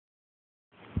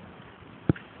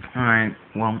Alright,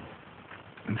 well,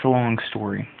 it's a long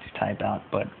story to type out,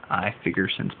 but I figure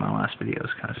since my last videos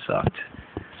kind of sucked.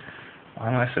 Why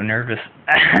am I so nervous?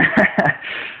 I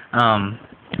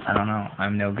don't know.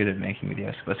 I'm no good at making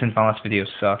videos, but since my last video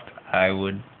sucked, I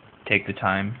would take the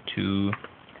time to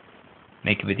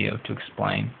make a video to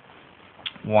explain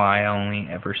why I only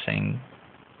ever sing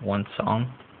one song.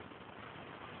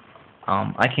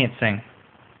 I can't sing.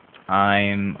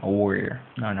 I'm a warrior,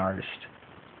 not an artist.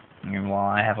 And while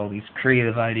I have all these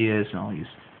creative ideas and all these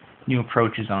new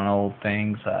approaches on old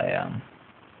things, I'm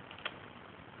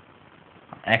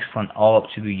excellent all up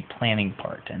to the planning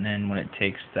part, and then when it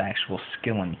takes the actual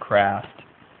skill and craft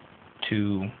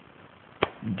to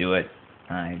do it,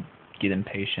 I get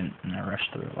impatient and I rush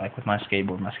through it. Like with my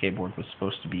skateboard was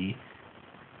supposed to be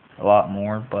a lot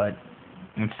more, but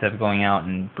instead of going out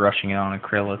and brushing it on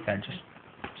acrylic, I just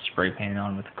spray painted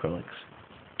on with acrylics.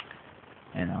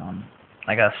 And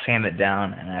I gotta sand it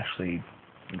down and actually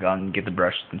go out and get the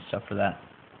brushes and stuff for that.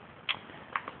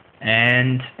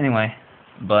 And anyway,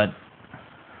 but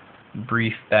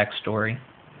brief backstory.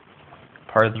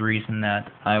 Part of the reason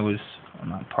that I was, well,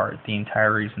 not part, the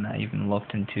entire reason that I even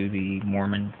looked into the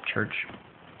Mormon church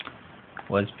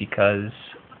was because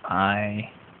I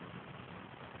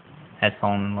had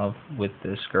fallen in love with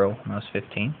this girl when I was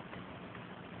 15,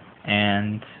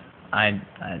 and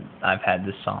I've had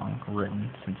this song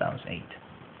written since I was 8.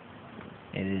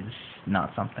 It is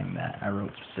not something that I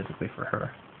wrote specifically for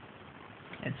her.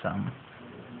 It's one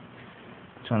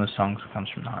of those songs that comes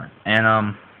from the heart. And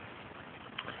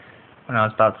when I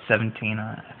was about 17,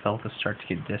 I felt this start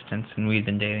to get distance, and we had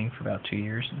been dating for about 2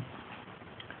 years.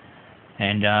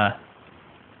 And I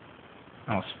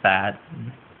was fat.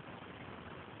 And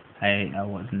I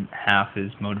wasn't half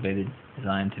as motivated as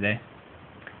I am today.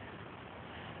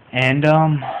 And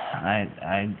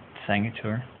I sang it to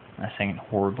her. I sang it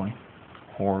horribly.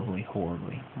 Horribly.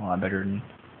 A lot better than,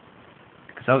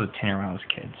 because I was a tenor when I was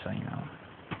a kid, so, you know,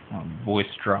 my voice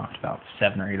dropped about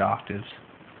 7 or 8 octaves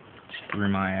just through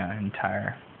my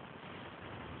entire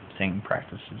singing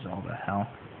practices, all the hell.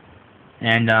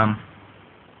 And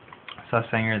so I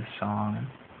sang her the song, and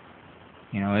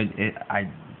you know,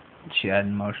 she had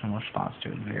an emotional response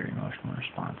to it, very emotional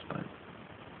response. But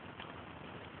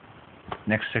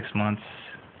next 6 months,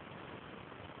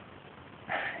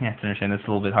 you have to understand, it's a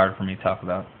little bit hard for me to talk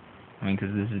about. I mean,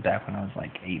 because this is back when I was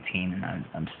like 18, and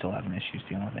I'm still having issues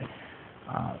dealing with it.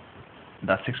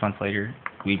 About 6 months later,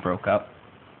 we broke up,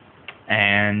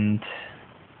 and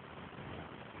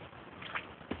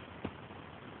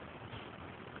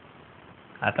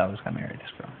I thought I was gonna marry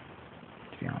this girl,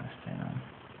 to be honest.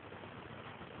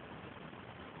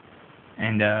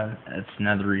 And that's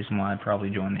another reason why I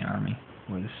probably joined the army,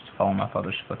 was to follow my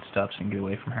father's footsteps and get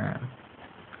away from her.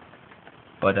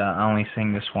 But I only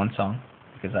sing this one song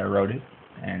because I wrote it,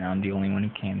 and I'm the only one who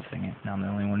can sing it, and I'm the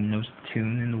only one who knows the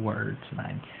tune and the words,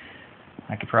 and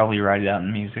I could probably write it out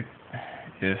in music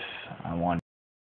if I wanted.